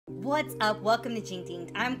What's up? Welcome to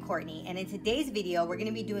Jinting. I'm Courtney, and in today's video we're going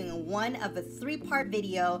to be doing one of a three-part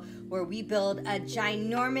video where we build a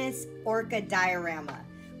ginormous Orca diorama,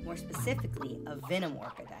 more specifically a Venom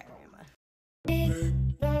Orca diorama.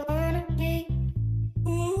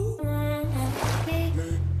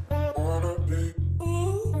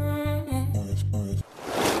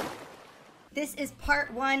 This is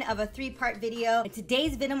part one of a three-part video. In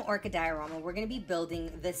today's Venom Orca diorama, we're going to be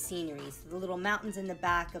building the scenery. So the little mountains in the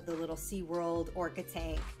back of the little SeaWorld Orca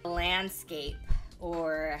tank, landscape,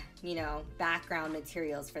 or, you know, background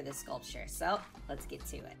materials for this sculpture. So let's get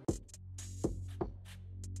to it.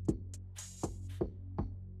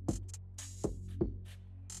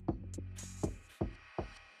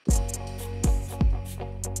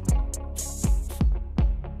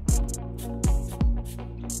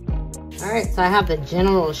 Alright, so I have the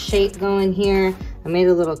general shape going here. I made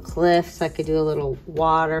a little cliff so I could do a little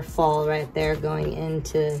waterfall right there going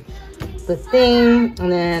into the thing.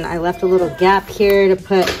 And then I left a little gap here to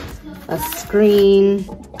put a screen.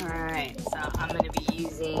 Alright, so I'm going to be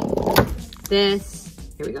using this.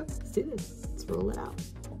 Here we go. Let's do this. Let's roll it out.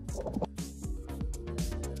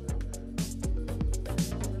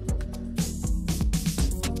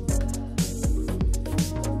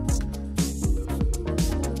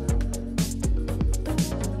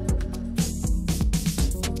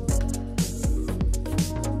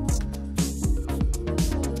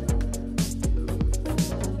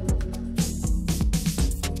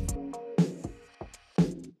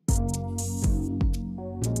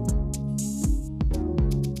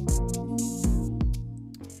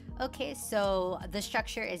 Okay, so the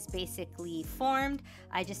structure is basically formed.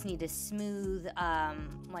 I just need to smooth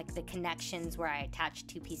like the connections where I attach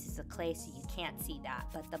two pieces of clay so you can't see that.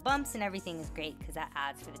 But the bumps and everything is great because that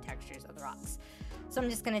adds to the textures of the rocks. So I'm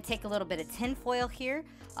just gonna take a little bit of tin foil here,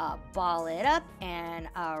 ball it up, and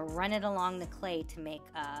run it along the clay to make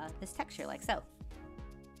this texture like so.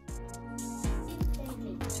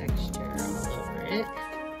 Texture all over it.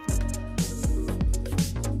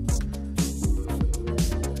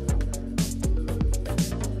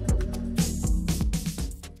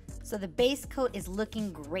 So the base coat is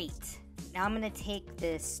looking great. Now I'm going to take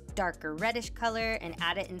this darker reddish color and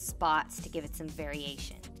add it in spots to give it some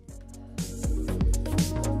variation.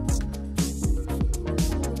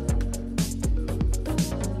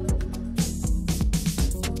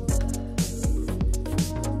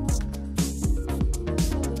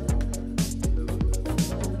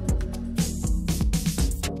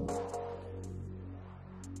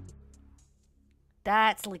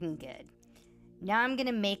 That's looking good. Now I'm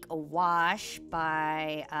gonna make a wash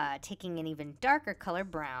by taking an even darker color,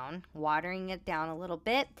 brown, watering it down a little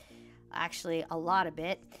bit, actually a lot of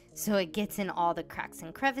it, so it gets in all the cracks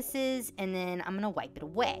and crevices, and then I'm gonna wipe it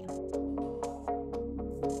away.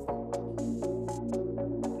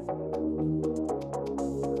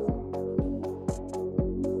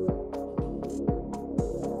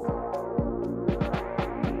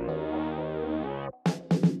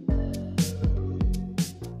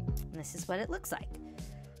 This is what it looks like.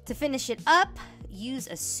 To finish it up, use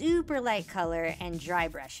a super light color and dry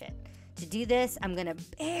brush it. To do this, I'm gonna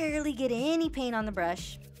barely get any paint on the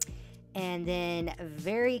brush and then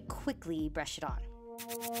very quickly brush it on.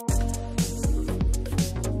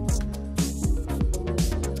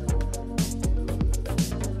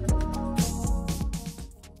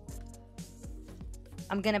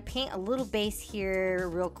 I'm gonna paint a little base here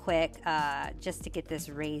real quick just to get this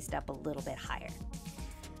raised up a little bit higher.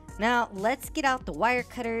 Now let's get out the wire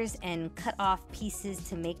cutters and cut off pieces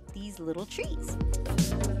to make these little trees.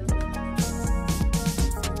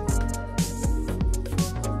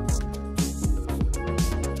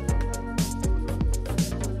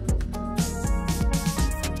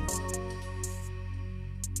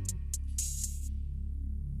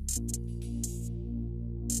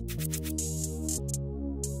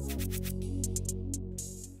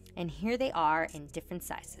 And here they are in different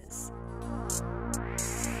sizes.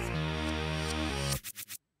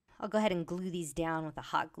 I'll go ahead and glue these down with a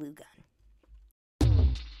hot glue gun.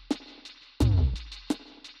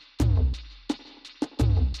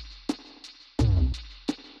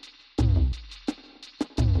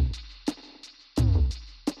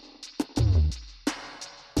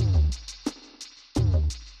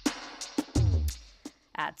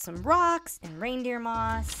 Add some rocks and reindeer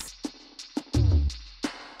moss.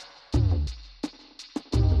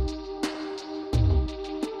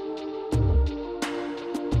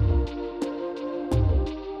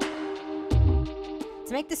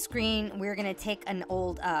 To make the screen, we're going to take an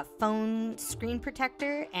old phone screen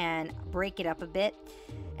protector and break it up a bit.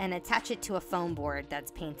 and attach it to a foam board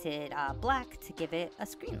that's painted black to give it a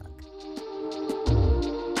screen look.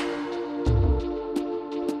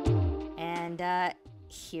 And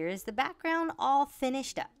here's the background all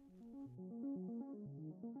finished up.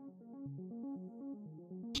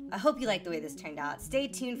 I hope you like the way this turned out. Stay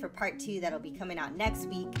tuned for part 2 that'll be coming out next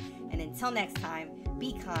week. And until next time,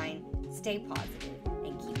 be kind, stay positive,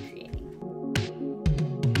 and keep creating.